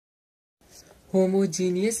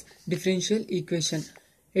homogeneous differential equation.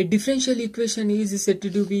 A differential equation is said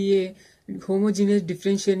to be a homogeneous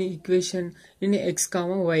differential equation in x,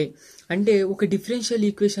 y. అంటే ఒక differential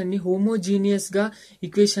equation ని homogeneous గా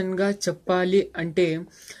equation గా చెప్పాలి అంటే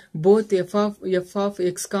both F of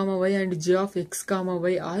X why and G of X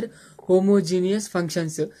why are homogeneous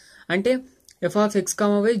functions. అంటే F of X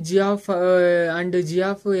why G of and G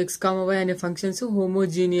of X why అనే functions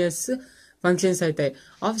homogeneous functions అవుతాయి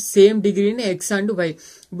of same డిగ్రీని X and why.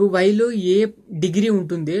 ఇప్పుడు వైలో ఏ degree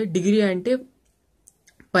ఉంటుంది, degree అంటే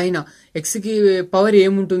పైన ఎక్స్కి power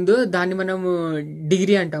ఏముంటుందో దాన్ని మనము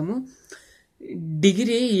డిగ్రీ అంటాము.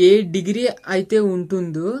 డిగ్రీ ఏ డిగ్రీ అయితే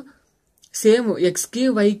ఉంటుందో సేమ్ ఎక్స్కి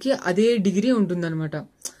వైకి అదే డిగ్రీ ఉంటుంది అనమాట.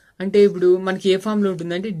 అంటే ఇప్పుడు మనకి ఏ ఫామ్లో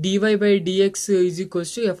ఉంటుంది అంటే DY by dx is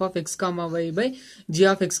equals to F of X y by G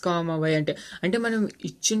of X why. అంటే మనం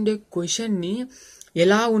ఇచ్చిండే క్వశ్చన్ని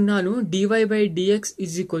ఎలా ఉన్నాను DY by dx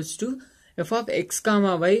is equals to F of X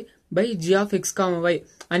y by G of X why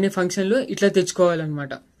అనే ఫంక్షన్లో ఇట్లా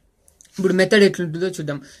తెచ్చుకోవాలన్నమాట. ఇప్పుడు మెథడ్ ఎట్లుంటుందో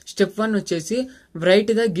చూద్దాం. స్టెప్ 1 వచ్చేసి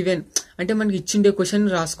రైట్ ద గివెన్. అంటే మనకి ఇచ్చిండే క్వశ్చన్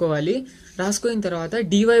రాసుకోవాలి. రాసుకున్న తర్వాత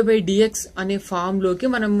డివై బై డిఎక్స్ అనే ఫామ్లోకి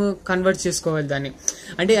మనం కన్వర్ట్ చేసుకోవాలి దాన్ని.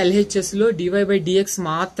 అంటే ఎల్హెచ్ఎస్లో డివై బై డిఎక్స్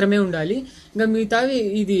మాత్రమే ఉండాలి, ఇంకా మిగతావి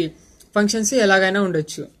ఇది ఫంక్షన్స్ ఎలాగైనా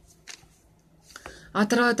ఉండొచ్చు. ఆ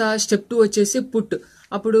తర్వాత స్టెప్ 2 వచ్చేసి పుట్.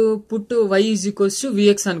 అప్పుడు put why is equals to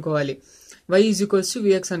vx అనుకోవాలి. Why is equals to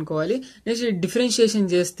vx అనుకోవాలి. నెక్స్ట్ డిఫరెన్షియేషన్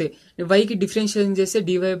చేస్తే వైకి డిఫరెన్షియేషన్ చేస్తే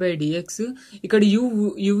డివై బై డిఎక్స్. ఇక్కడ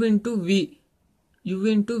you into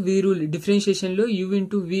V rule డిఫరెన్షియేషన్లో you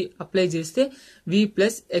into we apply చేస్తే వి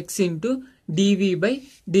plus X into DV by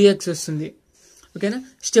dx వస్తుంది. ఓకేనా.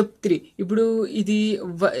 Step 3 ఇప్పుడు ఇది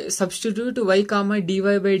substitute why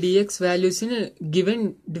DY by dx values in given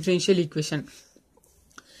differential equation.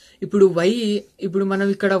 ఇప్పుడు మనం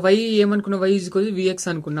ఇక్కడ వై ఏమనుకున్నాం, వై ఈజ్ ఈక్వల్ విఎక్స్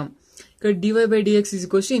అనుకున్నాం. ఇక్కడ DY by dx is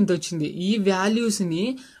equals ఇంత వచ్చింది. ఈ వాల్యూస్ ని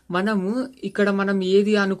మనం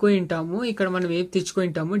ఏది అనుకొని ఉంటామో ఇక్కడ మనం ఏది తెచ్చుకొని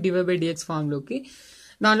ఉంటామో డివై బై డిఎక్స్ ఫామ్ లోకి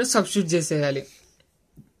దానిలో సబ్స్టిట్యూట్ చేసేయాలి.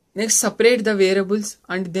 Next separate the variables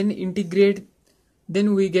and then integrate, then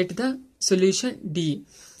we get the solution DE.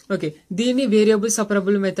 Okay, దీన్ని వేరియబుల్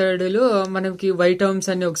సపరబుల్ మెథడ్ లో మనకి వై టర్మ్స్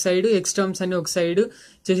అన్ని ఒక సైడ్, ఎక్స్ టర్మ్స్ అన్ని ఒక సైడ్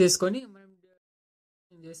చేసేసుకొని మనం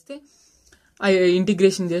చేస్తే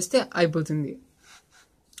ఇంటిగ్రేషన్ చేస్తే అయిపోతుంది.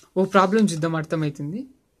 ఓ ప్రాబ్లం చూద్దాం, అర్థమవుతుంది.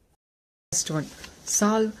 First 1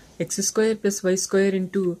 solve X square plus y square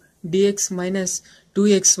into dx minus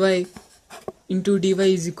 2xy into DY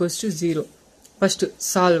is equals to 0. First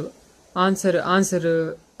solve. Answer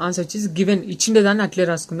వచ్చేసి గివెన్ ఇచ్చిండే దాన్ని అట్లే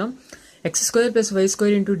రాసుకుందాం. X square plus y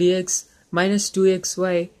square into dx minus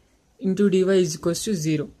 2xy into DY is equals to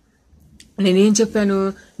 0. నేనేం చెప్పాను,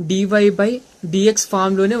 DY by dx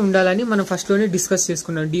ఫామ్లోనే ఉండాలని మనం ఫస్ట్లోనే discuss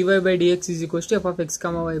చేసుకున్నాం. DY by dx is equals to F of X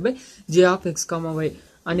y by J of X why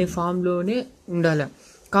అనే ఫామ్లోనే ఉండాలి.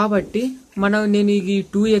 కాబట్టి నేను ఈ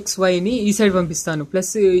 2xyని ఈ సైడ్ పంపిస్తాను,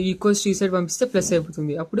 ప్లస్ ఈక్వల్స్ టు ఈ సైడ్ పంపిస్తే ప్లస్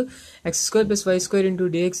అయిపోతుంది. అప్పుడు X square plus y square into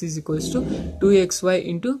dx is equals to 2xy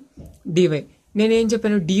into DY. నేనేం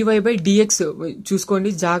చెప్పాను, డివై బై డిఎక్స్ చూసుకోండి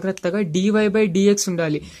జాగ్రత్తగా, డివై బై డిఎక్స్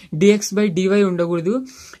ఉండాలి, డిఎక్స్ బై డివై ఉండకూడదు,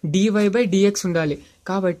 డివై బై డిఎక్స్ ఉండాలి.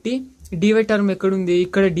 కాబట్టి డివై టర్మ్ ఎక్కడుంది,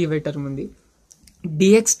 ఇక్కడ డివై టర్మ్ ఉంది,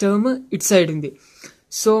 డిఎక్స్ టర్మ్ ఇటు సైడ్ ఉంది.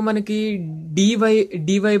 సో మనకి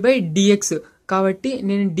డివై బై డిఎక్స్ కాబట్టి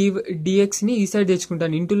నేను డిఎక్స్ ని ఈ సైడ్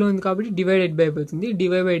తెచ్చుకుంటాను, ఇంటూలో ఉంది కాబట్టి డివైడెడ్ బై అయిపోతుంది.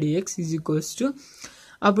 DY by dx is equals to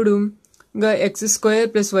అప్పుడు ఇంకా X square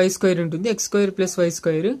plus y square ఉంటుంది, X square plus y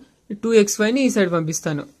square 2xyని ఈ సైడ్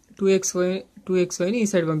పంపిస్తాను, 2xyని ఈ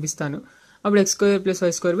సైడ్ పంపిస్తాను. అప్పుడు X square plus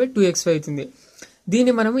y square by 2xy అవుతుంది.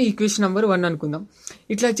 దీన్ని మనము ఈక్వేషన్ నెంబర్ 1 అనుకుందాం.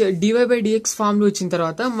 ఇట్లా డివై బై డిఎక్స్ ఫామ్లో వచ్చిన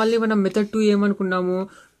తర్వాత మళ్ళీ మనం method 2 ఏమనుకున్నాము,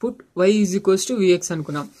 put why is equals to vx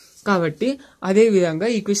అనుకున్నాం. కాబట్టి అదే విధంగా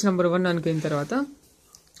ఈక్వేషన్ నెంబర్ 1 అనుకున్న తర్వాత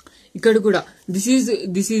ఇక్కడ కూడా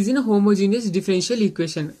this is in homogeneous differential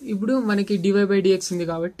equation. ఇప్పుడు మనకి డివై బై డిఎక్స్ ఉంది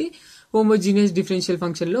కాబట్టి హోమోజీనియస్ డిఫరెన్షియల్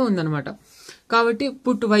ఫంక్షన్ లో ఉందన్నమాట. కాబట్టి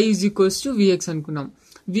put why is equals to vx అనుకున్నాం.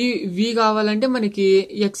 వి కావాలంటే మనకి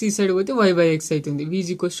ఎక్స్ ఈ సైడ్ పోతే వై బై ఎక్స్ అవుతుంది, వి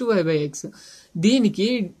is equals to y by X. దీనికి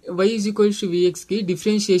why is equals to vx కి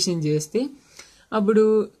డిఫరెన్షియేషన్ చేస్తే అప్పుడు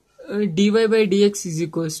DY by dx is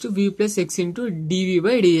equals to V plus X into DV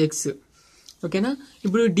by dx. ఓకేనా.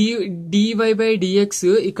 ఇప్పుడు డివై బై డిఎక్స్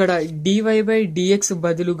ఇక్కడ DY by dx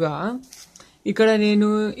బదులుగా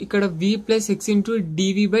ఇక్కడ వి plus X into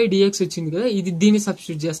DV by dx వచ్చింది కదా, దీన్ని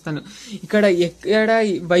సబ్స్టిట్యూట్ చేస్తాను. ఇక్కడ ఎక్కడ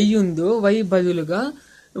వై ఉందో వై బదులుగా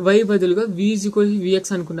వి ఈజ్ ఈక్వల్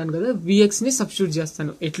విఎక్స్ అనుకున్నాను కదా, విఎక్స్ ని సబ్స్టిట్యూట్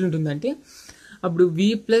చేస్తాను. ఎట్లుంటుందంటే అప్పుడు వి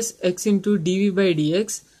plus X into DV by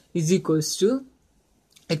dx is equals to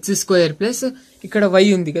X square plus ఇక్కడ వై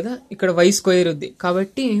ఉంది కదా, ఇక్కడ వై స్క్వేర్ ఉంది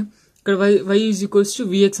కాబట్టి ఇక్కడ y is equals to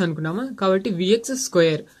vx అనుకున్నామా, కాబట్టి vx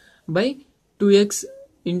square by 2x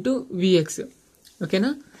into vx.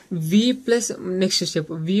 ఓకేనా. v plus next step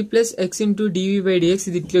v plus X into DV by dx,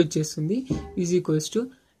 ఇది ఇట్లా వచ్చేస్తుంది, is equals to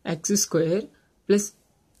X square plus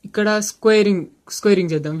ఇక్కడ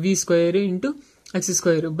స్క్వేరింగ్ చేద్దాం, v square into X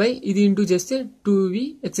square by ఇది into చేస్తే 2v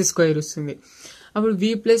X square వస్తుంది. అప్పుడు v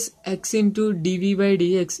plus X into DV by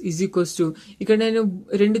dx is equals to, ఇక్కడ నేను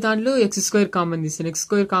రెండు దాంట్లో ఎక్స్ స్క్వేర్ కామన్ తీస్తాను, ఎక్స్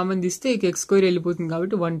స్క్వేర్ కామన్ తీస్తే ఇక ఎక్స్ స్క్వేర్ వెళ్ళిపోతుంది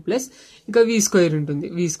కాబట్టి 1 ప్లస్ ఇక v స్క్వేర్ ఉంటుంది,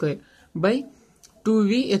 v square by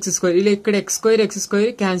 2v X square, ఇలా ఇక్కడ ఎక్స్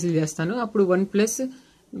స్క్వేర్ క్యాన్సిల్ చేస్తాను, అప్పుడు 1 plus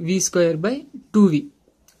v square by 2v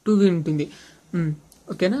ఉంటుంది.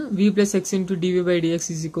 ఓకేనా. v plus X into DV by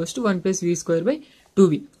dx is equals to 1 plus v square by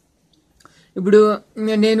 2v. ఇప్పుడు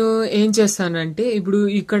నేను ఏం చేస్తానంటే, ఇప్పుడు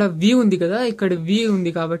ఇక్కడ v ఉంది కదా, ఇక్కడ v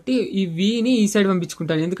ఉంది కాబట్టి ఈ v ని ఈ సైడ్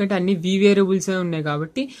పంపించుకుంటాను, ఎందుకంటే అన్ని v వేరియబుల్స్ ఉన్నాయి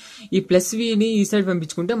కాబట్టి ఈ ప్లస్ v ని ఈ సైడ్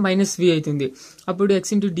పంపించుకుంటే మైనస్ v అవుతుంది. అప్పుడు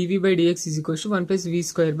x into DV by dx is equals to 1 plus v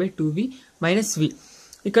square by 2v minus v.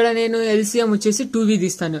 ఇక్కడ నేను ఎల్సిఎం వచ్చేసి 2v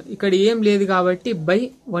తీస్తాను, ఇక్కడ ఏం లేదు కాబట్టి బై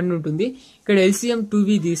 1 ఉంటుంది, ఇక్కడ ఎల్సిఎం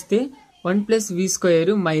 2v తీస్తే 1 plus v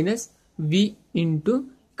square minus v into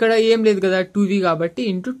ఇక్కడ ఏం లేదు కదా 2v కాబట్టి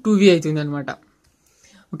ఇంటూ 2v అవుతుంది అనమాట.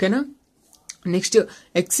 ఓకేనా. Next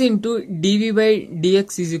X into DV by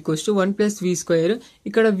dx is equals to 1 plus v square,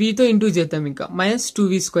 ఇక్కడ vతో ఇంటూ చేద్దాం, ఇంకా minus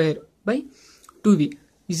 2v square by 2v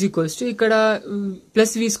is equals to, ఇక్కడ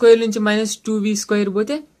ప్లస్ v స్క్వేర్ నుంచి మైనస్ 2v స్క్వేర్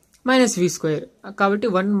పోతే మైనస్ v స్క్వేర్, కాబట్టి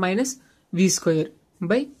 1 minus v square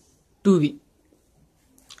by 2v.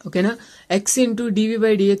 ఓకేనా. X into DV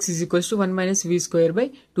by dx is equals to 1 minus v square by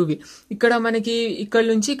 2v. ఇక్కడ మనకి ఇక్కడ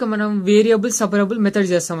నుంచి ఇక మనం వేరియబుల్ సపరబుల్ మెథడ్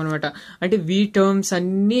చేస్తాం అనమాట, అంటే v టర్మ్స్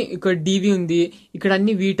అన్ని ఇక్కడ dv ఉంది, ఇక్కడ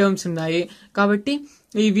అన్ని v టర్మ్స్ ఉన్నాయి కాబట్టి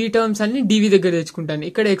ఈ v టర్మ్స్ అన్ని dv దగ్గర తెచ్చుకుంటాను,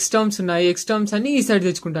 ఇక్కడ x టర్మ్స్ ఉన్నాయి, x టర్మ్స్ అన్ని ఈ సైడ్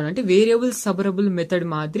తెచ్చుకుంటాను, అంటే వేరియబుల్ సపరబుల్ మెథడ్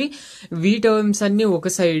మాదిరి v టర్మ్స్ అన్ని ఒక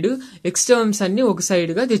సైడ్, x టర్మ్స్ అన్ని ఒక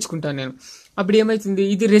సైడ్ గా తెచ్చుకుంటాను నేను. అప్పుడు ఏమైతుంది,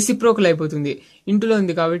 ఇది రెసిప్రోకల్ అయిపోతుంది, ఇంటూలో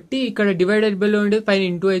ఉంది కాబట్టి ఇక్కడ డివైడెడ్ బై లో ఉండేది పైన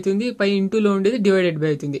ఇంటూ అవుతుంది, పై ఇంటూలో ఉండేది డివైడెడ్ బై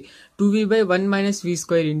అవుతుంది, 2v by 1 minus v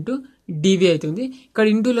square into dv అవుతుంది. ఇక్కడ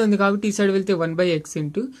ఇంటూలో ఉంది కాబట్టి ఈ సైడ్ వెళ్తే 1 బై ఎక్స్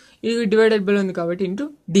ఇంటూ, ఇది డివైడెడ్ బై లో ఉంది కాబట్టి ఇంటూ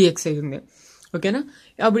dx అవుతుంది. ఓకేనా.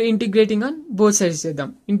 అప్పుడు ఇంటిగ్రేటింగ్ ఆన్ బోత్ సైడ్స్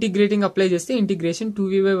చేద్దాం, ఇంటిగ్రేటింగ్ అప్లై చేస్తే integration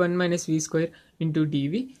 2v by 1 minus v square into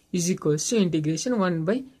dv is equals to integration 1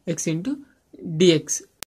 by X into dx.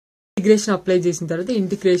 Integration apply చేసిన తర్వాత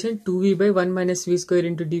integration 2v by 1 minus v square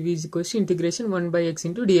into dv is equals to integration 1 by X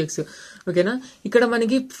into dx. ఓకేనా. ఇక్కడ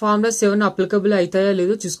మనకి formula 7 applicable అవుతాయా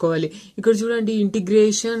లేదో చూసుకోవాలి. ఇక్కడ చూడండి,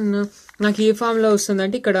 ఇంటిగ్రేషన్ నాకు ఏ ఫార్ములా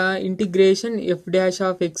వస్తుందంటే ఇక్కడ integration f dash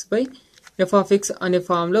of X by f of X అనే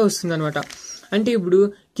ఫార్ములా వస్తుంది అనమాట. అంటే ఇప్పుడు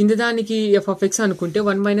కింద దానికి f ఆఫ్ ఎక్స్ అనుకుంటే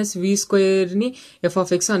 1 మైనస్ v స్క్వేర్ ని f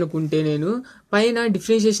ఆఫ్ ఎక్స్ అనుకుంటే, నేను పైన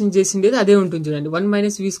డిఫరెన్షియేషన్ చేసిండేది అదే ఉంటుంది చూడండి, 1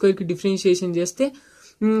 మైనస్ v స్క్వేర్ కి డిఫరెన్షియేషన్ చేస్తే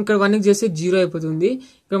ఇక్కడ 1 చేస్తే 0 అయిపోతుంది,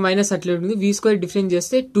 ఇక్కడ మైనస్ అట్లే ఉంటుంది, v స్క్వేర్ డిఫరెన్స్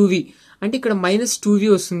చేస్తే 2v, అంటే ఇక్కడ మైనస్ 2v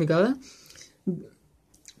వస్తుంది కదా,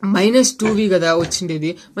 మైనస్ 2v కదా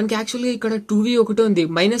వచ్చిండేది మనకి. యాక్చువల్గా ఇక్కడ 2v ఒకటే ఉంది,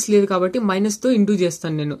 మైనస్ లేదు కాబట్టి మైనస్ తో ఇంటూ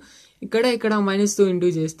చేస్తాను నేను, ఇక్కడ మైనస్ తో ఇంటూ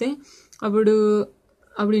చేస్తే అప్పుడు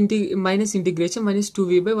minus integration minus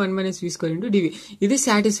 2v by 1 minus v square into dv. ఇది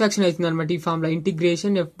సాటిస్ఫాక్షన్ అవుతుంది అనమాట ఈ formula,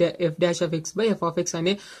 integration f dash of X by f of X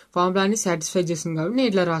అనే ఫార్ములాని సాటిస్ఫై చేస్తుంది కాబట్టి నేను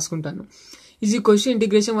ఇట్లా రాసుకుంటాను. Is equals to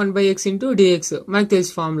integration 1 by X into dx, మనకు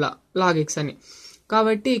తెలుసు ఫార్ములా లాగ్ ఎక్స్ అని,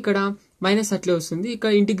 కాబట్టి ఇక్కడ మైనస్ అట్లే వస్తుంది.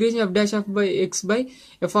 ఇక్కడ integration f dash of by X by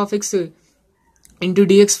f of X into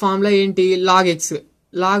dx formula ఏంటి,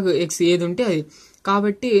 లాగ్ ఎక్స్ ఏది ఉంటే అది,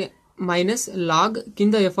 కాబట్టి మైనస్ లాగ్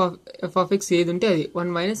కింద f ఆఫ్ ఎక్స్ ఏది ఉంటే అది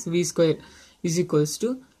 1 minus v square is equals to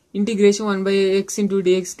integration 1 by X into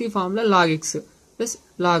dx కి formula log X plus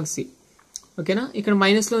log C. ఓకేనా. ఇక్కడ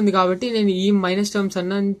మైనస్ లో ఉంది కాబట్టి నేను ఈ మైనస్ టర్మ్స్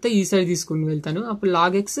అన్నంతా ఈ సైడ్ తీసుకుని వెళ్తాను, అప్పుడు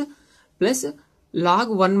log X plus log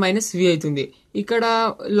 1 minus v అవుతుంది. ఇక్కడ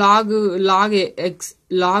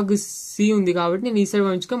లాగ్ సి ఉంది కాబట్టి నేను ఈ సైడ్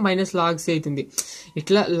పంపించుకొని మైనస్ లాగ్ సి అవుతుంది.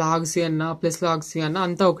 ఇట్లా లాగ్ సి అన్నా ప్లస్ లాగ్ సి అన్నా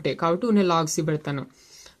అంతా ఒకటే కాబట్టి నేను లాగ్ సి పెడతాను.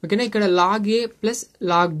 ఓకేనా. ఇక్కడ లాగ్ ఏ ప్లస్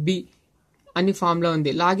లాగ్ బి అని ఫార్ములా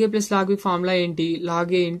ఉంది, లాగ్ ఏ ప్లస్ లాగ్ బి ఫార్ములా ఏంటి,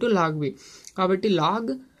 లాగ్ ఏ ఇంటూ లాగ్ బి, కాబట్టి log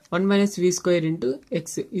 1 minus v square into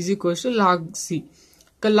X is equals to log C.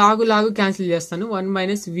 ఇక్కడ లాగు క్యాన్సిల్ చేస్తాను, 1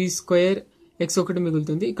 మైనస్ v స్క్వేర్ ఎక్స్ ఒకటి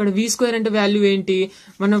మిగులుతుంది. ఇక్కడ v స్క్వేర్ అంటే వాల్యూ ఏంటి,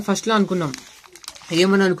 మనం ఫస్ట్ లో అనుకున్నాం,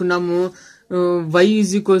 ఏమని అనుకున్నాము, y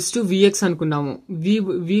is equals to vx అనుకున్నాము,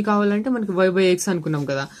 v కావాలంటే మనకి y బై ఎక్స్ అనుకున్నాం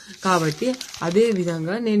కదా, కాబట్టి అదే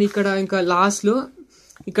విధంగా నేను ఇక్కడ ఇంకా లాస్ట్ లో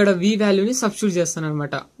ఇక్కడ v వాల్యూని సబ్స్టిట్యూట్ చేస్తాను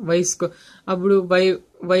అనమాట, అప్పుడు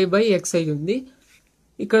y బై ఎక్స్ అవుతుంది.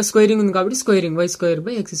 ఇక్కడ స్క్వేరింగ్ ఉంది కాబట్టి squaring y square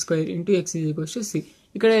by X square into X is equals to C.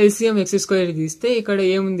 ఇక్కడ ఎల్సిఎం ఎక్స్ స్క్వేర్ తీస్తే ఇక్కడ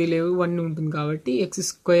ఏముంది లేవు 1 ఉంటుంది కాబట్టి X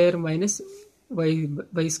square minus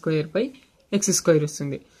y square by X square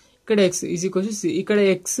వస్తుంది. ఇక్కడ X is equal to C. ఇక్కడ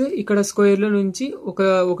ఎక్స్ ఇక్కడ స్క్వేర్ లో నుంచి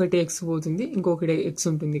ఒకటి ఎక్స్ పోతుంది, ఇంకొకటి ఎక్స్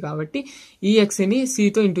ఉంటుంది కాబట్టి ఈ ఎక్స్ ని సి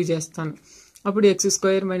తో ఇంటూ చేస్తాను. అప్పుడు X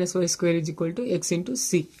square minus y square is equal to X into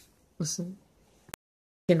C వస్తుంది.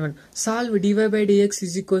 Solve dy by dx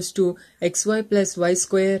is equals to xy plus y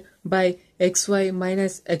square by xy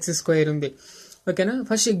minus x square ఉంది. ఓకేనా,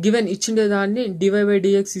 ఫస్ట్ గివెన్ ఇచ్చిండే దాన్ని dy by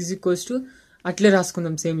dx is equals to అట్లే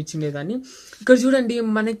రాసుకుందాం same ఇచ్చిండే దాన్ని. ఇక్కడ చూడండి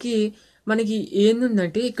మనకి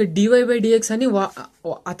ఏందంటే ఇక్కడ dy by dx అని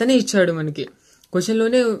అతనే ఇచ్చాడు, మనకి క్వశ్చన్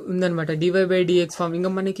లోనే ఉందన్నమాట dy by dx ఫామ్.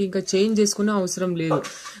 ఇంకా మనకి ఇంకా చేంజ్ చేసుకునే అవసరం లేదు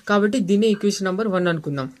కాబట్టి దీన్ని ఈక్వేషన్ నెంబర్ 1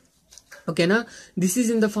 అనుకుందాం. ఓకేనా, this is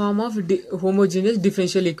in the form of homogeneous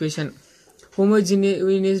differential equation.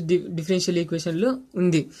 Homogeneous differential equation లో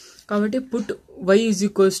ఉంది కాబట్టి put y is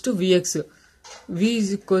equals to vx, v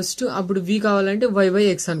is equals to అప్పుడు v కావాలంటే y బై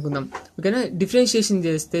x అనుకుందాం. ఓకేనా, డిఫరెన్షియేషన్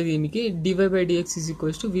చేస్తే దీనికి dy by dx is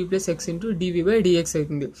equals to v plus x into dv by dx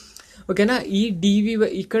అవుతుంది. ఓకేనా, ఈ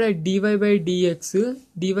ఇక్కడ dy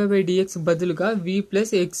బై dx బదులుగా v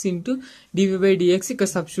plus x into dv by dx ఇక్కడ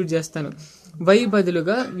సబ్స్టిట్యూట్ చేస్తాను. y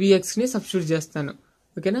బదులుగా vx ని సబ్స్టిట్యూట్ చేస్తాను.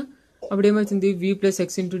 ఓకేనా, అప్పుడు ఏమవుతుంది v plus x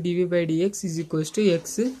into dv by dx is equals to x.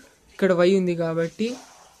 ఇక్కడ y ఉంది కాబట్టి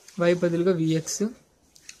y బదులుగా vx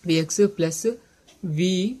plus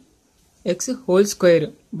vx whole square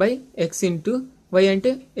by x into y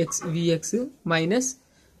అంటే x vx minus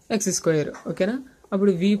x square. ఓకేనా,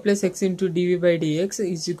 అప్పుడు v plus x into dv by dx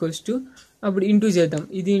is equals to అప్పుడు into చేద్దాం,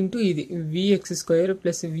 ఇది ఇంటూ ఇది vx square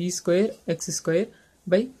plus v square x square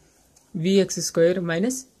by vx square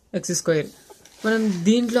minus x square. మనం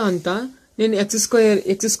దీంట్లో అంతా నేను x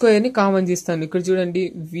స్క్వేర్ ని కామన్ తీస్తాను. ఇక్కడ చూడండి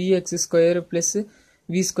vx square plus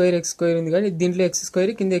v square x square ఉంది కానీ దీంట్లో x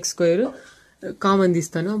స్క్వేర్ కింద x స్క్వేర్ కామన్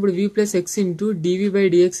తీస్తాను. అప్పుడు v plus x into dv by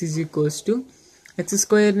dx is equals to x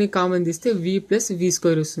square ని కామన్ తీస్తే v ప్లస్ v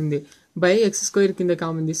స్క్వేర్ వస్తుంది బై x స్క్వేర్ కింద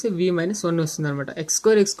కామన్ తీస్తే v మైనస్ 1 వస్తుంది అనమాట. x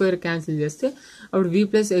స్క్వేర్ క్యాన్సిల్ చేస్తే అప్పుడు v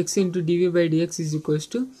plus x into dv by dx is equals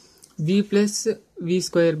to v plus v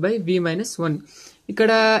square by v minus 1.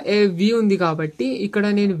 ఇక్కడ v ఉంది కాబట్టి ఇక్కడ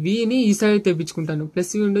నేను v ని ఈ సైడ్ తెప్పించుకుంటాను,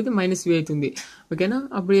 ప్లస్ v ఉండేది మైనస్ v అవుతుంది. ఓకేనా,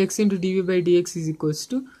 అప్పుడు x into dv by dx is equals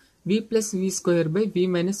to v plus v square by v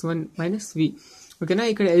minus 1 minus v. ఓకేనా,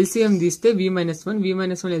 ఇక్కడ ఎల్సిఎం తీస్తే v మైనస్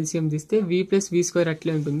 1 ఎల్సిఎం తీస్తే v ప్లస్ v స్క్వేర్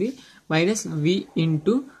అట్లే ఉంటుంది minus v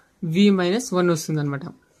into v minus 1 వస్తుంది అనమాట.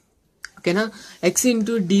 ఓకేనా, x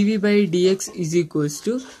into dv by dx is equals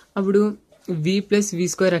to అప్పుడు v ప్లస్ v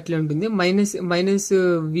స్క్వేర్ అట్లే ఉంటుంది మైనస్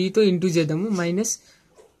v తో ఇంటూ చేద్దాము, మైనస్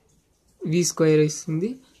v స్క్వేర్ ఇస్తుంది.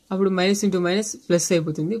 అప్పుడు మైనస్ ఇంటూ మైనస్ ప్లస్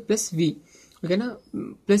అయిపోతుంది ప్లస్ v. ఓకేనా,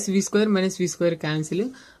 plus v square minus v square cancel.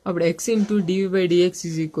 అప్పుడు x into dv by dx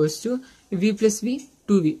is equals to v plus v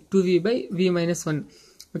 2v by v minus 1.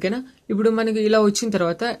 ఓకేనా, ఇప్పుడు మనకి ఇలా వచ్చిన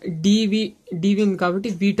తర్వాత dv ఉంది కాబట్టి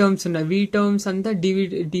v టర్మ్స్ ఉన్నాయి, v టర్మ్స్ అంతా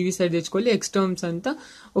dv సైడ్ తెచ్చుకోవాలి, x టర్మ్స్ అంతా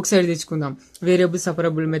ఒక సైడ్ తెచ్చుకుందాం వేరియబుల్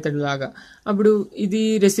సపరబుల్ మెథడ్ లాగా. అప్పుడు ఇది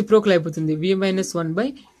రెసిప్రోకల్ అయిపోతుంది v మైనస్ 1 బై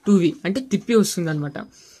 2v అంటే తిప్పి వస్తుంది అనమాట.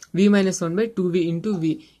 v minus 1 by 2v into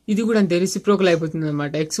v ఇది కూడా అంతే రెసిప్రోకల్ అయిపోతుంది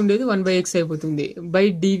అనమాట. x ఉండేది 1 బై x అయిపోతుంది బై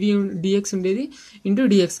dx ఉండేది ఇంటూ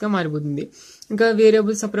dx గా మారిపోతుంది. ఇంకా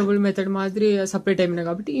వేరియబుల్ సపరబుల్ మెథడ్ మాదిరి సపరేట్ అయినా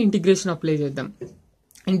కాబట్టి ఇంటిగ్రేషన్ అప్లై చేద్దాం,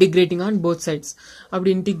 ఇంటిగ్రేటింగ్ ఆన్ బోత్ సైడ్స్. అప్పుడు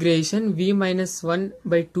integration v minus 1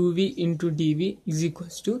 by 2v into dv is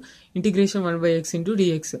equals to integration 1 by x into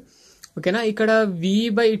dx. ఓకేనా, ఇక్కడ v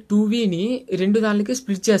బై 2v ని రెండు దానికి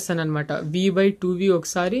స్ప్లిట్ చేస్తాను అనమాట. v బై 2v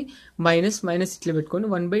ఒకసారి మైనస్ ఇట్లా పెట్టుకొని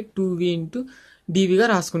 1 బై 2v ఇంటూ dv గా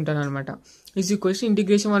రాసుకుంటాను అనమాట. Is equals to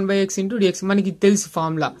integration 1 by x into dx. మనకి తెలుసు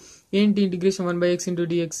ఫార్ములా ఏంటి, integration 1 by x into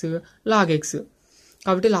dx log x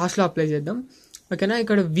కాబట్టి లాస్ట్ లో అప్లై చేద్దాం. ఓకేనా,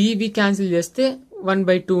 ఇక్కడ v క్యాన్సిల్ చేస్తే 1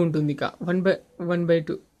 బై 2 ఉంటుంది, ఇక 1 by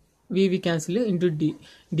 2 v cancel into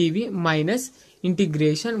dv minus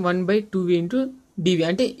integration 1 by 2v into dv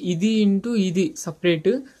అంటే ఇది ఇంటూ ఇది సపరేట్,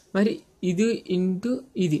 మరి ఇది ఇంటూ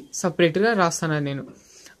ఇది సపరేట్ గా రాస్తాను నేను,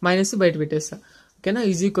 మైనస్ బయట పెట్టేస్తా. ఓకేనా,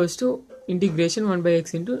 is equals to integration 1 by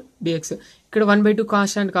x into dx. ఇక్కడ 1 బై 2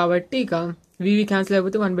 కాన్స్టాంట్ కాబట్టి ఇక v క్యాన్సిల్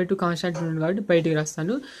అయిపోతే 1 బై 2 కాన్స్టాంట్ ఉంటుంది కాబట్టి బయటికి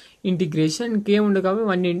రాస్తాను. ఇంటిగ్రేషన్ k ఉండదు కాబట్టి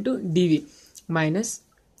 1 into dv minus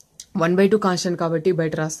 1 by 2 constant కాబట్టి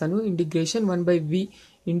బయట రాస్తాను. Integration 1 by v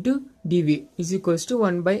into dv is equals to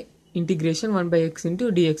 1 by integration 1 by x into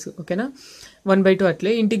dx. ఓకేనా, 1 బై 2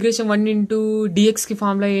 అట్లే ఇంటిగ్రేషన్ 1 ఇంటూ dx కి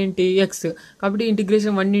ఫార్ములా ఏంటి x కాబట్టి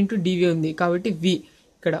ఇంటిగ్రేషన్ 1 ఇంటూ dv ఉంది కాబట్టి v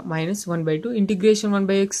ఇక్కడ minus 1 by 2 integration 1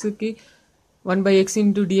 by x కి 1 బై x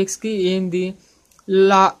ఇంటూ dx కి ఏంది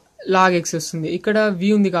log x వస్తుంది. ఇక్కడ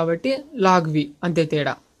v ఉంది కాబట్టి log v అంతే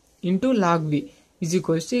తేడా into log v is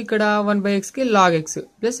equals to ఇక్కడ 1/xకి log x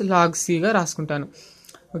plus log c గా రాసుకుంటాను.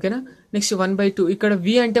 ఓకేనా. నెక్స్ట్ 1/2 ఇక్కడ v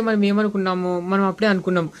అంటే మనం ఏమనుకున్నాము, మనం అప్పుడే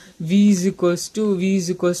అనుకున్నాం v is equals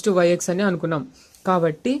to yx అని అనుకున్నాం.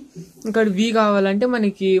 కాబట్టి ఇక్కడ v కావాలంటే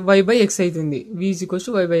మనకి y/x అవుతుంది. v is equals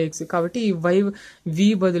to y/x. కాబట్టి ఈ v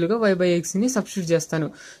బదులుగా y/x ని సబ్స్టిట్యూట్ చేస్తాను.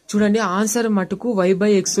 చూడండి ఆన్సర్ మటుకు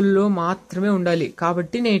y/x లో మాత్రమే ఉండాలి.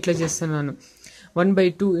 కాబట్టి నేను ఇట్లా చేస్తున్నాను.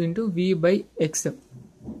 1/2 into v/x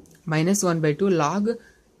minus 1/2 log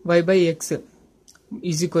y/x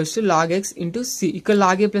is equals to log x into c. ఇక్కడ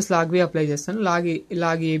log a plus log b apply చేస్తాను. log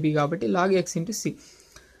ab కాబట్టి log x ఇంటూ c.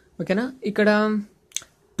 ఓకేనా. ఇక్కడ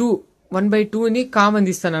 1/2ని కామన్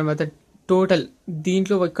తీస్తాను అనమాట. టోటల్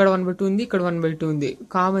దీంట్లో ఇక్కడ 1/2 ఉంది, ఇక్కడ 1/2 ఉంది.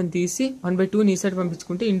 కామన్ తీసి 1/2ని ఈ సైడ్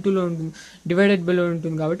పంపించుకుంటే ఇంటూలో ఉంటుంది, డివైడెడ్ బైలో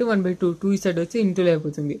ఉంటుంది. కాబట్టి 1/2 ఈ సైడ్ వచ్చి ఇంటూలో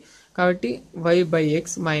అయిపోతుంది. కాబట్టి y/x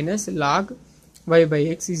minus log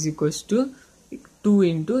y/x is equals to 2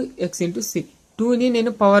 into x into c. 2ని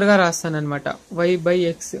నేను పవర్గా రాస్తాను అనమాట.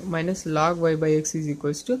 y/x minus log y/x is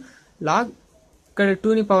equals to log ఇక్కడ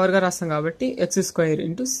 2ని పవర్గా రాస్తాం కాబట్టి x²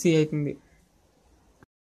 ఇంటూ c అవుతుంది.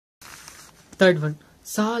 Third one,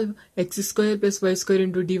 solve x² plus y²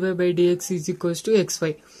 into dy/dx is equals to xy.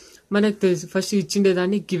 మనకు తెలుసు first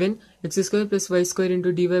ఇచ్చిండేదాన్ని given x² plus y² into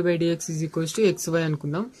dy/dx is equals to xy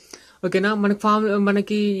అనుకుందాం. ఓకేనా.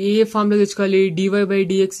 మనకి ఏ ఫామ్లో తెచ్చుకోవాలి,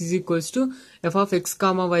 dy/dx is equals to f(x,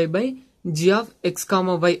 y) by g(x,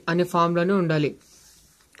 y) అనే ఫామ్లోనే ఉండాలి.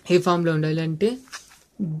 ఏ ఫామ్లో ఉండాలి అంటే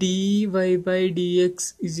dy/dx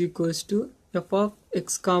is equals to f(x,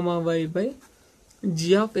 y) by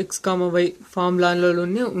g(x, y)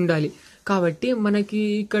 ఫార్ములాలోనే ఉండాలి. కాబట్టి మనకి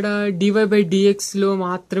ఇక్కడ dy/dx లో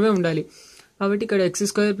మాత్రమే ఉండాలి. కాబట్టి ఇక్కడ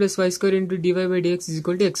x² plus y² into dy/dx is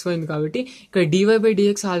equal to xy ఉంది. కాబట్టి ఇక్కడ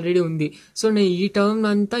dy/dx ఆల్రెడీ ఉంది. సో నేను ఈ టర్మ్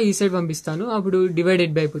అంతా ఈ సైడ్ పంపిస్తాను. అప్పుడు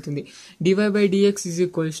డివైడెడ్ బై అయిపోతుంది. dy/dx is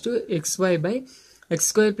equals to xy by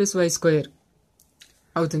x² plus y²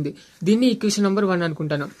 అవుతుంది. దీన్ని ఈక్వేషన్ నెంబర్ 1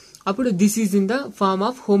 అనుకుంటాను. అప్పుడు this is in the form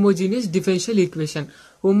of homogeneous differential equation.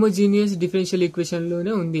 Homogeneous differential equation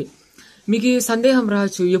లోనే ఉంది. మీకు సందేహం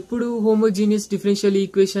రావచ్చు ఎప్పుడు హోమోజీనియస్ డిఫరెన్షియల్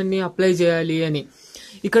ఈక్వేషన్ ని అప్లై చేయాలి అని.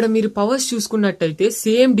 ఇక్కడ మీరు పవర్స్ చూసుకున్నట్టయితే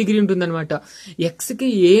సేమ్ డిగ్రీ ఉంటుంది అనమాట. ఎక్స్కి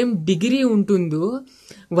ఏం డిగ్రీ ఉంటుందో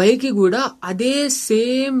వైకి కూడా అదే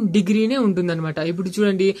సేమ్ డిగ్రీనే ఉంటుంది అనమాట. ఇప్పుడు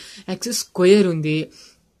చూడండి x² ఉంది,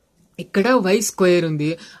 ఇక్కడ y²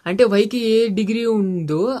 ఉంది. అంటే వైకి ఏ డిగ్రీ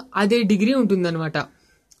ఉందో అదే డిగ్రీ ఉంటుంది అనమాట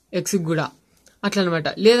ఎక్స్కి కూడా. అట్లా అనమాట.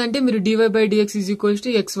 లేదంటే మీరు dy/dx is equals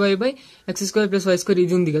to xy by x² plus y²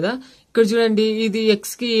 ఇది ఉంది కదా. ఇక్కడ చూడండి ఇది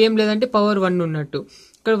ఎక్స్కి ఏం లేదంటే పవర్ 1 ఉన్నట్టు,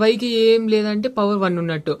 ఇక్కడ వైకి ఏం లేదంటే పవర్ 1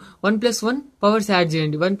 ఉన్నట్టు. 1+1 పవర్స్ యాడ్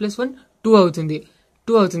చేయండి. 1+1 2 అవుతుంది.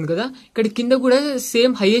 2 అవుతుంది కదా. ఇక్కడ కింద కూడా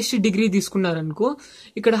సేమ్ హైయెస్ట్ డిగ్రీ తీసుకున్నారనుకో,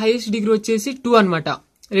 ఇక్కడ హైయెస్ట్ డిగ్రీ వచ్చేసి 2 అనమాట.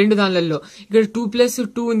 రెండు దానిలలో ఇక్కడ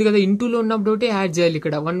 2+2 ఉంది కదా, ఇంటూలో ఉన్నప్పుడు ఒకటి యాడ్ చేయాలి.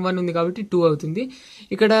 ఇక్కడ 1 ఉంది కాబట్టి 2 అవుతుంది.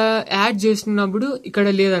 ఇక్కడ యాడ్ చేస్తున్నప్పుడు ఇక్కడ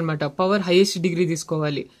లేదనమాట, పవర్ హైయెస్ట్ డిగ్రీ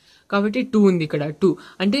తీసుకోవాలి. కాబట్టి 2 ఉంది ఇక్కడ. 2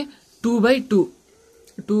 అంటే 2/2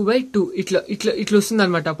 ఇట్లా వస్తుంది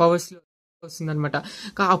అనమాట, పవర్స్ లో వస్తుంది అనమాట.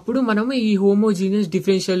 అప్పుడు మనము ఈ హోమోజీనియస్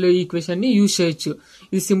డిఫరెన్షియల్ ఈక్వేషన్ ని యూజ్ చేయొచ్చు.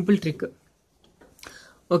 ఇది సింపుల్ ట్రిక్.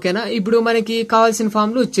 ఓకేనా. ఇప్పుడు మనకి కావాల్సిన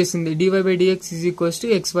ఫార్ములా వచ్చేసింది. dy/dx is equals to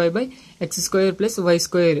xy by x² plus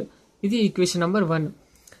y². ఇది equation number 1.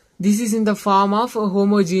 This is in the form of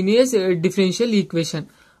homogeneous differential equation.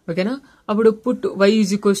 ఓకేనా. అప్పుడు put y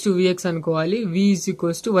is equals to vx అనుకోవాలి, v is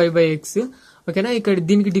equals to y/x. ఓకేనా. ఇక్కడ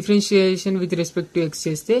దీనికి differentiation with respect to x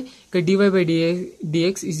చేస్తే ఇక్కడ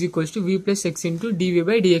dy/dx is equals to v plus x into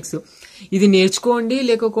dv/dx. ఇది నేర్చుకోండి,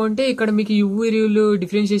 లేకపోతే ఇక్కడ మీకు యూలు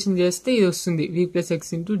డిఫరెన్షియేషన్ చేస్తే ఇది వస్తుంది v plus x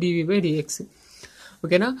into dv/dx.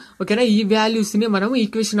 ఓకేనా. ఈ వాల్యూస్ ని మనం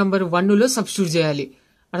ఈక్వేషన్ నెంబర్ 1 లో సబ్స్టిట్యూట్ చేయాలి.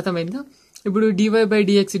 అర్థమైందా. ఇప్పుడు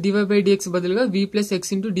dy/dx బదులుగా v plus x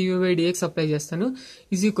into dv/dx apply చేస్తాను.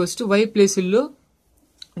 ఈజ్ ఈక్వల్స్ టు y ప్లేసుల్లో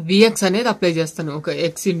vx అనేది అప్లై చేస్తాను. ఒక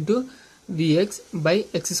x into vx by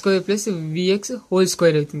x² plus vx whole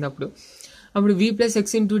square అవుతుంది. అప్పుడు v plus x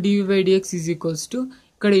into dv/dx is equals to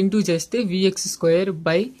ఇక్కడ ఇంటూ చేస్తే vx²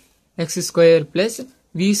 by x² plus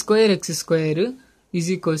v² x² is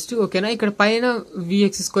equals to. ఓకేనా. ఇక్కడ పైన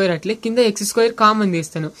vx² అట్లే, కింద x² కామన్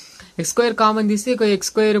తీస్తాను. x² కామన్ తీస్తే ఇక్కడ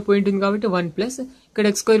x² పాయింట్ ఉంది కాబట్టి 1 ప్లస్ ఇక్కడ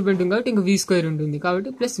x² పాయింట్ ఉంది కాబట్టి ఇంకా v² ఉంటుంది కాబట్టి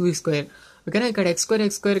ప్లస్ v². ఓకేనా. ఇక్కడ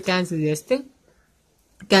x² క్యాన్సిల్ చేస్తే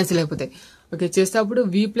క్యాన్సిల్ అయిపోతాయి. ఓకే చేస్తే అప్పుడు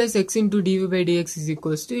v plus x into dv/dx is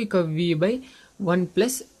equals to ఇక v బై 1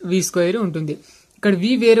 ప్లస్ v² ఉంటుంది. ఇక్కడ v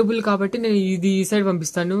వేరియబుల్ కాబట్టి నేను ఇది ఈ సైడ్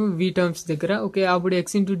పంపిస్తాను v టర్మ్స్ దగ్గర. ఓకే, అప్పుడు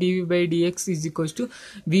x into DV by dx is equals to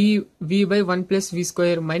v by 1 plus v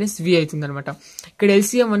square minus v అవుతుంది అనమాట. ఇక్కడ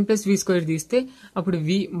ఎల్సిఎం 1 ప్లస్ v స్క్వేర్ తీస్తే అప్పుడు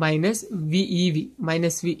v minus విఈవి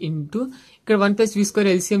minus v into ఇక్కడ 1 ప్లస్ v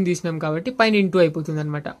స్క్వేర్ ఎల్సిఎం తీసినాం కాబట్టి పైన ఇంటూ అయిపోతుంది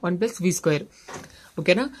అనమాట 1 ప్లస్ v స్క్వేర్.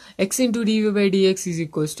 ఓకేనా, x into DV by dx is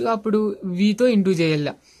equals to అప్పుడు vతో ఇంటూ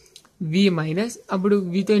చేయాల v మైనస్ అప్పుడు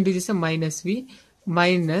vతో ఇంటూ చేస్తే minus v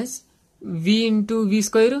minus v into v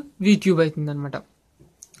square v cube అవుతుంది అనమాట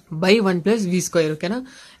బై 1 ప్లస్ v స్క్వేర్. ఓకేనా,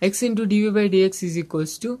 x into DV by dx is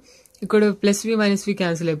equals to ఇక్కడ plus v minus v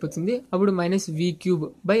cancel అయిపోతుంది అప్పుడు minus v cube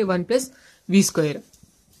by 1 plus v square.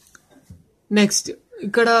 Next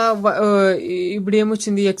ఇక్కడ ఇప్పుడు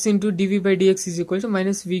ఏమొచ్చింది x into DV by dx is equal to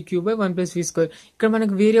minus v cube by 1 plus v square. ఇక్కడ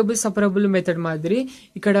మనకు variable separable method మాదిరి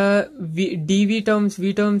ఇక్కడ v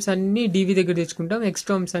terms అన్ని dv దగ్గర తెచ్చుకుంటాం, x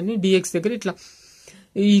టర్మ్స్ అన్ని dx దగ్గర ఇట్లా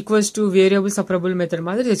equals to variable separable method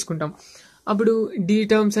మాదిరి తెచ్చుకుంటాం. అప్పుడు d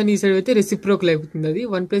టర్మ్స్ అని ఈ సైడ్ అయితే రెసిప్రోకల్ అయిపోతుంది, అది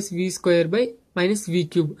 1 plus v square by minus v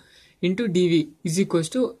cube into DV is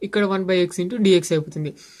equals to ఇక్కడ 1 బై x ఇంటూ డిఎక్స్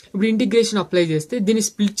అయిపోతుంది. ఇప్పుడు ఇంటిగ్రేషన్ అప్లై చేస్తే దీన్ని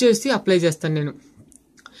స్ప్లిట్ చేసి అప్లై చేస్తాను నేను.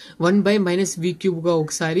 1 బై మైనస్ v క్యూబ్ గా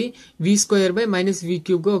ఒకసారి v square by minus v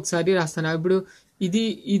cube గా ఒకసారి రాస్తాను. ఇప్పుడు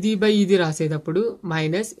ఇది బై ఇది రాసేటప్పుడు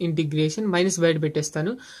మైనస్ ఇంటిగ్రేషన్ మైనస్ బయట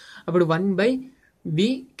పెట్టేస్తాను అప్పుడు 1 బై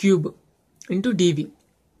v క్యూబ్ ఇంటూ డివి.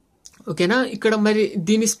 ఓకేనా, ఇక్కడ మరి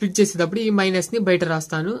దీన్ని స్ప్లిట్ చేసేటప్పుడు ఈ మైనస్ ని బయట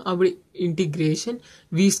రాస్తాను అప్పుడు integration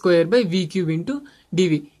v square by v cube into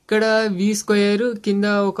డివి. ఇక్కడ v స్క్వేర్ కింద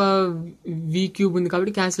ఒక v క్యూబ్ ఉంది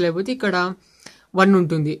కాబట్టి క్యాన్సిల్ అయిపోతే ఇక్కడ 1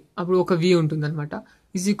 ఉంటుంది అప్పుడు ఒక v ఉంటుంది అనమాట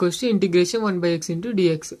is equals to integration 1 by x into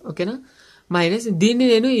dx. ఓకేనా, మైనస్ దీన్ని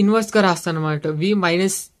నేను ఇన్వర్స్ గా రాస్తాను అనమాట, v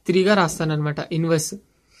మైనస్ 3 గా రాస్తాను అనమాట ఇన్వర్స్.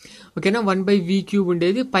 ఓకేనా, 1 బై v క్యూబ్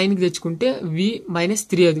ఉండేది పైనకి తెచ్చుకుంటే v మైనస్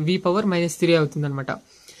 3 అవుతుంది, v పవర్ మైనస్ 3 అవుతుంది అనమాట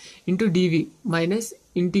into DV minus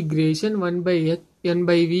integration 1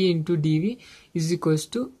 by v into DV is equals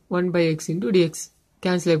to 1 by x into dx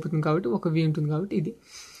cancel అయిపోతుంది కాబట్టి ఒక v ఉంటుంది కాబట్టి ఇది.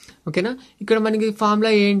 ఓకేనా, ఇక్కడ మనకి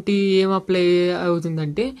ఫార్ములా ఏంటి ఏం అప్లై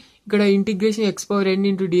అవుతుందంటే ఇక్కడ integration x power n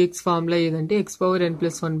into dx formula ఏదంటే x power n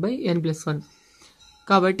plus 1 by n plus 1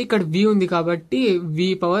 కాబట్టి ఇక్కడ v ఉంది కాబట్టి v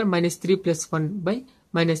power minus 3 plus 1 by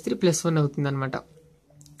minus 3 plus 1 అవుతుంది అనమాట.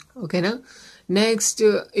 ఓకేనా, నెక్స్ట్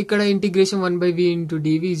ఇక్కడ integration 1 by v into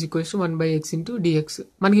DV is equals to 1 by x into dx.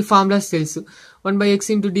 మనకి ఫార్ములాస్ తెలుసు, 1 by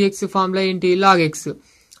x into dx formula ఏంటి లాగ్ x,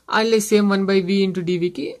 అట్లే same 1 by v into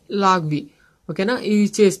డివికి log v. ఓకేనా, ఇది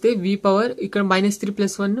చేస్తే v పవర్ ఇక్కడ minus 3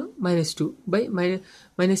 plus 1 minus 2 by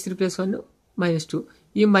minus 3 plus 1 minus 2.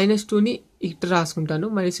 ఈ minus 2ని ఇటు రాసుకుంటాను,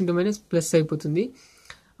 మైనస్ ఇంటూ మైనస్ ప్లస్ అయిపోతుంది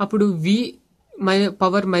అప్పుడు v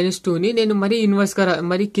పవర్ మైనస్ 2ని నేను మరి ఇన్వర్స్ గా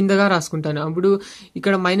మరి కిందగా రాసుకుంటాను. అప్పుడు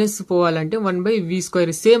ఇక్కడ మైనస్ పోవాలంటే 1 బై v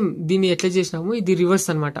స్క్వేర్, సేమ్ దీన్ని ఎట్లా చేసినాము ఇది రివర్స్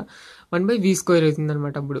అనమాట 1 బై v స్క్వేర్ అవుతుంది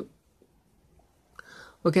అనమాట అప్పుడు.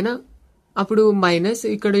 ఓకేనా, అప్పుడు మైనస్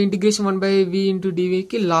ఇక్కడ integration 1 by v into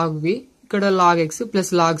డివికి log v ఇక్కడ log x plus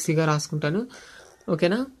log c గా రాసుకుంటాను.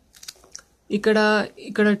 ఓకేనా, ఇక్కడ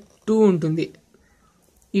 2 ఉంటుంది,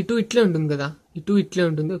 ఈ 2 ఇట్లే ఉంటుంది కదా, ఈ 2 ఇట్లే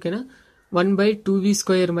ఉంటుంది. ఓకేనా, 1 by 2v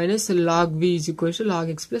square minus log v is equals to log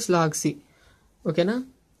x plus log c. ఓకేనా,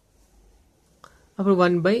 అప్పుడు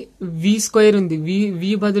 1 బై v స్క్వేర్ ఉంది,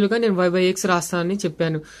 v బదులుగా నేను y బై x రాస్తానని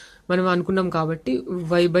చెప్పాను మనం అనుకున్నాం కాబట్టి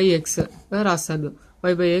y బై x గా రాస్తాను,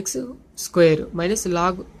 y by x square minus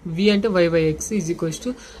log v అంటే y by x is equals to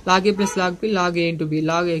log a plus log b log a into b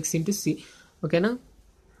log x into c. ఓకేనా,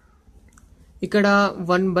 ఇక్కడ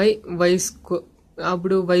 1 by y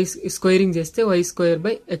అప్పుడు y squaring చేస్తే y square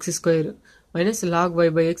by x square minus log y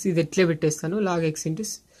by x ఇది ఎట్లే పెట్టేస్తాను log x into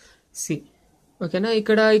c. ఓకేనా,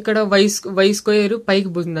 ఇక్కడ y square పైకి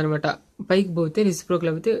పోతుంది అనమాట, పైకి పోతే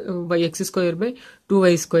రెసిప్రోకల్ అయితే x square by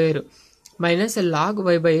 2y square minus log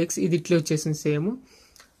y by x ఇది ఇట్లే వచ్చేసింది సేమ్.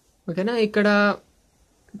 ఓకేనా, ఇక్కడ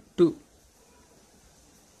 2.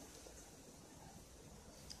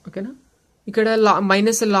 ఓకేనా, ఇక్కడ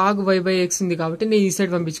minus log y by x ఉంది కాబట్టి నేను ఈ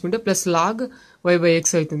side పంపించుకుంటే plus log y by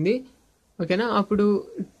x అవుతుంది. ఓకేనా, అప్పుడు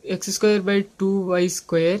x square by 2y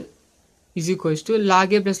square is equals to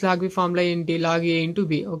log a plus log b formula ఏంటి log a into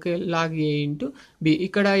b. Okay, log a into b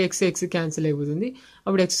ఇక్కడ x cancel అయిపోతుంది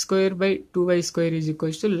అప్పుడు x square by 2y square is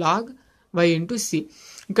equals to log y into c.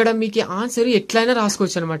 ఇక్కడ మీకు answer ఎట్లయినా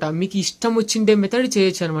రాసుకోవచ్చు అనమాట, మీకు ఇష్టం వచ్చిండే మెథడ్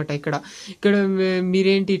చేయొచ్చు అనమాట. ఇక్కడ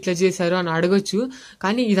మీరేంటి ఇట్లా చేశారు అని అడగొచ్చు,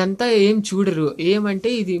 కానీ ఇదంతా ఏం చూడరు, ఏమంటే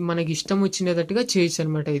ఇది మనకి ఇష్టం వచ్చినట్టుగా చేయొచ్చు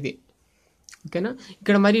అనమాట ఇది. ఓకేనా,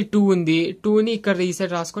 ఇక్కడ మరి 2 ఉంది, 2ని ఇక్కడ ఈ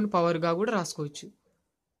సైడ్ రాసుకొని పవర్గా కూడా రాసుకోవచ్చు.